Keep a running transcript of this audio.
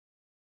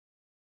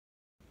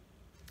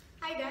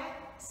Hi there,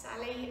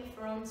 Sally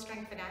from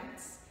Strength for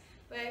Dance.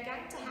 We're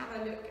going to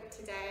have a look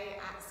today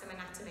at some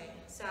anatomy.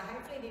 So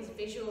hopefully these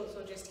visuals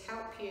will just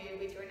help you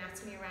with your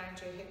anatomy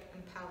around your hip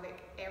and pelvic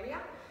area.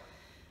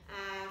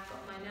 I've got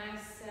my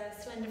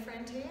nice slender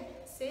friend here,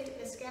 Sid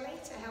the Skelly,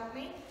 to help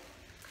me.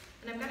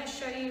 And I'm going to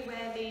show you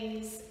where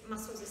these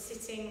muscles are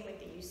sitting with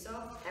the use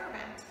of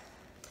TheraBand.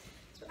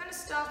 So we're going to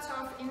start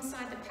off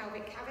inside the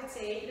pelvic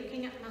cavity,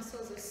 looking at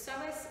muscles of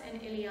psoas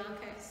and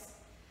iliacus.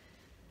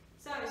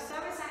 So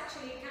psoas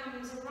actually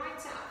comes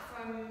right up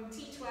from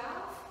T12,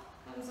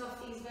 comes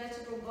off these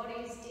vertebral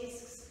bodies,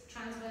 discs,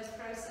 transverse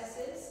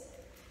processes,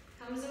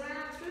 comes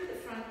around through the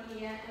front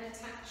here and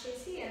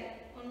attaches here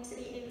onto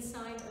the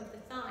inside of the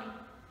thigh.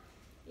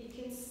 You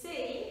can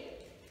see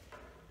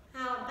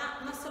how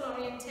that muscle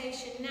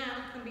orientation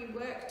now can be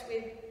worked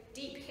with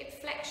deep hip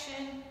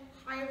flexion,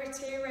 high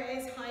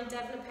retires, high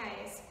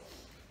développés.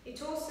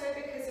 It also,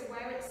 because of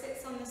where it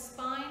sits on the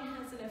spine,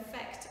 has an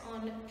effect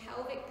on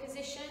pelvic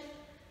position,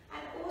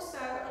 and also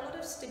a lot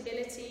of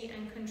stability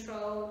and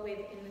control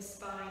within the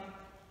spine.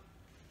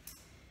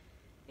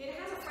 It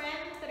has a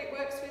friend that it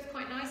works with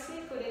quite nicely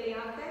called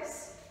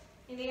iliacus.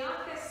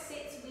 Iliacus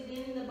sits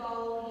within the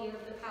bowl here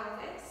of the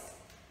pelvis,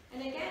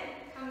 and again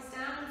comes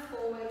down and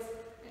forwards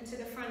and to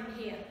the front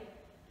here.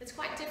 It's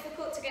quite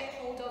difficult to get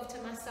hold of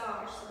to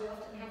massage, so we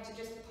often have to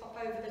just pop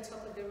over the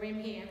top of the rim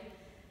here.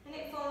 And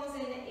it forms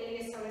an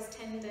iliopsoas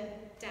tendon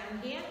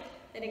down here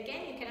that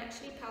again you can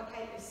actually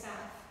palpate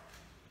yourself.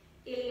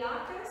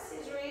 Iliacus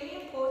is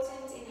really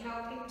important in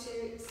helping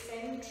to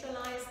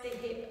centralize the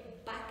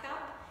hip back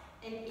up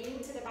and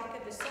into the back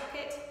of the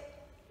socket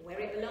where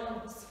it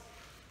belongs.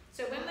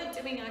 So when we're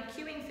doing our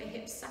cueing for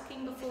hip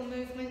sucking before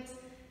movement,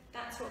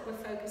 that's what we're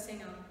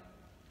focusing on.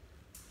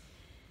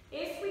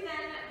 If we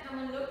then come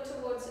and look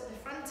towards the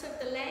front of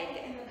the leg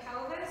and the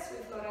pelvis,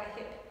 we've got our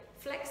hip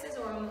flexors,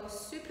 or our more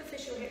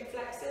superficial hip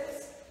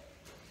flexors.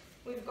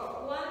 We've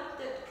got one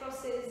that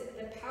crosses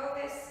the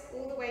pelvis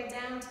all the way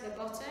down to the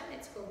bottom.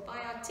 It's called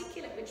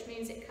biarticulate, which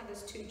means it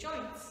covers two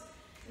joints,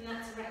 and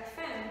that's rec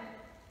fem.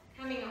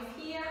 Coming off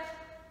here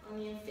on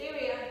the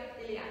inferior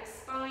iliac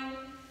spine,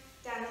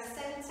 down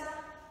the center,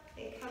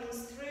 it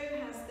comes through,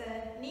 has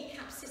the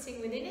kneecap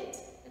sitting within it,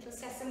 little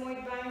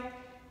sesamoid bone,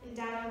 and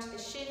down onto the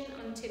shin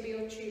on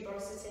tibial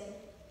tuberosity.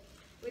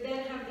 We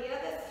then have the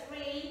other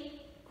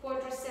three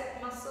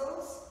quadricep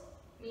muscles,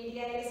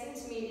 medialis,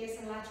 intermedius,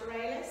 and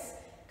lateralis,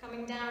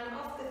 coming down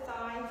off the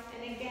thigh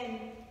and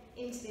again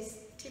into this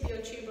tibial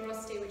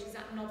tuberosity, which is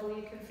that knobbly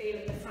you can feel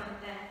at the front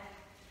there.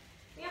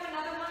 We have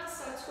another one,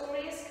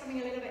 sartorius,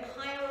 coming a little bit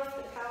higher off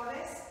the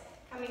pelvis,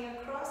 coming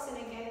across and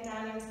again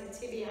down into the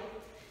tibia.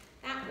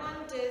 That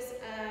one does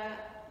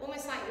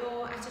almost like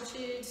your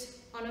attitude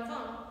en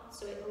avant,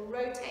 so it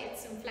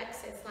rotates and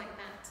flexes like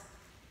that.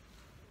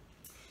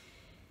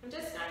 I'm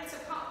just going to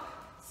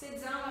pop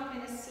Sid's arm up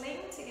in a sling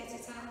to get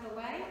it out of the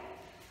way.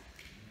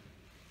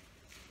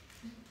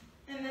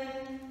 And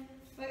then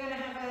we're going to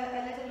have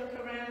a little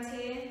look around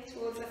here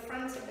towards the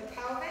front of the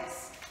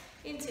pelvis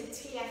into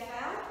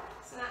TFL.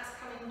 So that's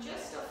coming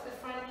just off the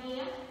front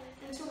here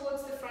and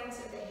towards the front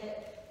of the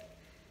hip.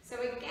 So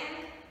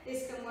again,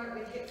 this can work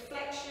with hip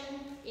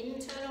flexion,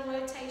 internal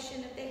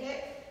rotation of the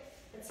hip.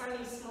 It's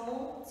only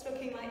small, it's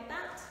looking like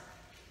that.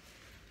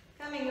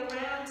 Coming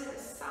around to the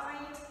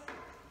side,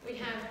 we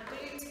have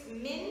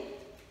glute min.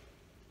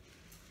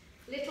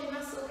 Little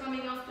muscle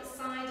coming off the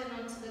side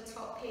and onto the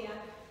top here.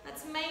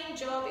 That's main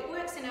job. It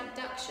works in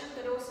abduction,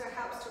 but also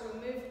helps to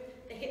remove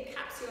the hip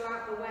capsule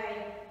out of the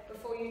way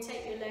before you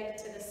take your leg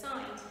to the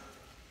side.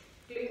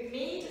 Glute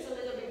med is a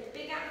little bit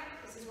bigger.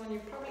 This is one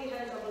you've probably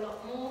heard of a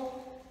lot more.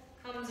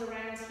 Comes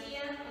around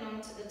here and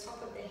onto the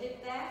top of the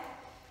hip there.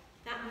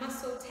 That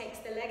muscle takes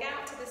the leg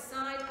out to the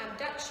side,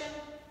 abduction,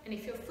 and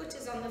if your foot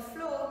is on the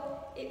floor,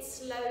 it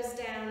slows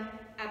down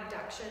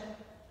abduction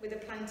with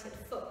a planted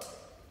foot.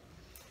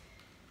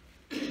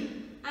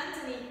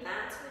 Underneath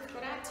that, we've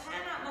got our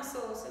turnout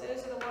muscles, so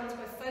those are the ones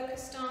we're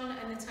focused on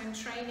and that I'm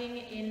training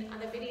in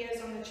other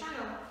videos on the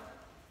channel.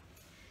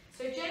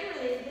 So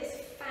generally, this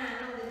fan,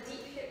 or the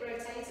deep hip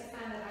rotator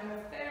fan that I'm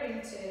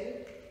referring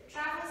to,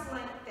 travels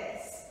like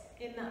this,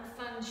 in that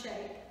fun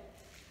shape.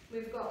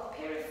 We've got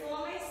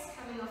piriformis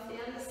coming off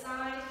the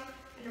underside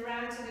and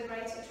around to the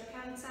greater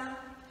trochanter.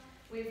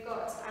 We've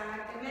got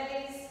our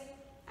gemellis,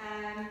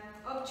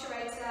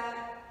 obturator,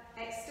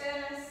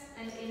 externus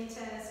and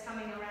internus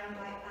coming around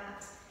like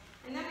that.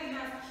 And then we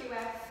have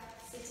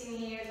QF sitting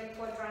here as a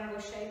quadrangle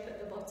shape at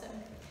the bottom.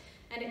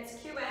 And it's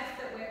QF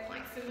that we're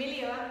quite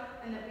familiar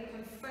and that we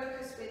can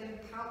focus with and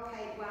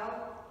palpate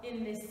well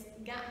in this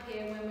gap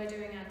here when we're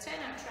doing our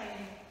turnout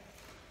training.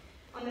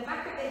 On the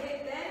back of the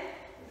hip then,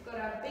 we've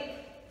got our big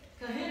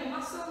kahuna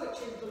muscle, which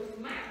is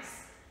Glute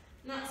Max.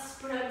 And that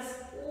spreads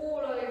all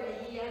over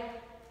here,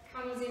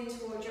 comes in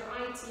towards your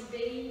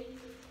ITB.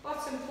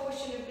 Bottom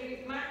portion of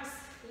Glute Max,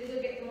 a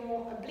little bit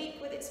more oblique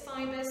with its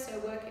fibers, so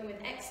working with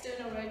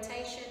external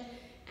rotation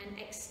and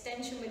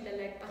extension with the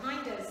leg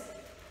behind us.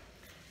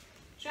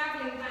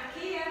 Traveling back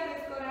here,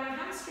 we've got our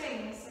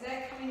hamstrings, so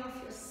they're coming off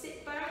your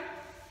sit bone.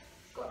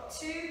 Got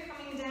two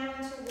coming down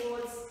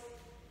towards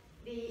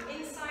the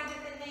inside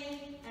of the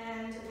knee,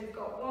 and we've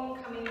got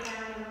one coming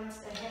down onto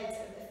the heads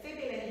of the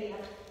fibula here.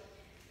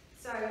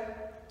 So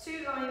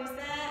two lines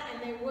there,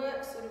 and they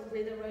work sort of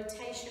with a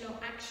rotational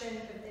action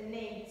of the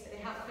knee, so they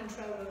help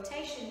control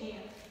rotation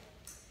here.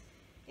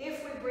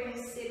 If we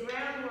bring Sid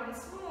round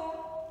once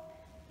more,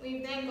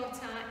 we've then got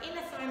our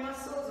inner thigh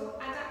muscles or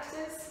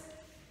adductors.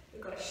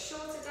 We've got a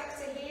short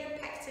adductor here,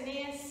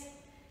 pectineus.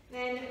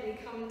 Then we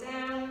come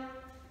down,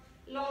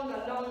 longer,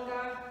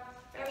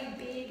 very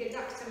big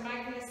adductor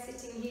magnus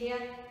sitting here.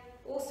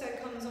 Also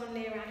comes on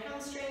near our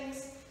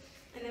hamstrings.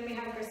 And then we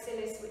have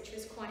gracilis, which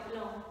is quite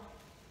long.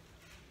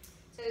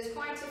 So there's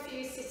quite a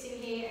few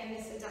sitting here in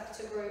this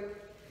adductor group.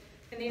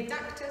 And the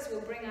adductors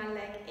will bring our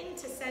leg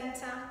into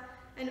center,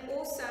 and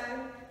also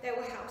they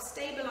will help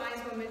stabilize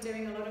when we're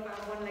doing a lot of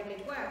our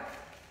one-legged work.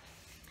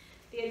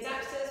 The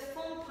adductors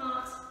form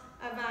part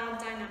of our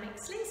dynamic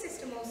sling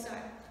system also.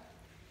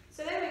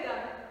 So there we go,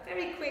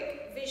 very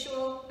quick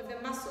visual of the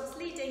muscles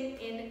leading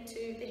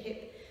into the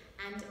hip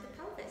and the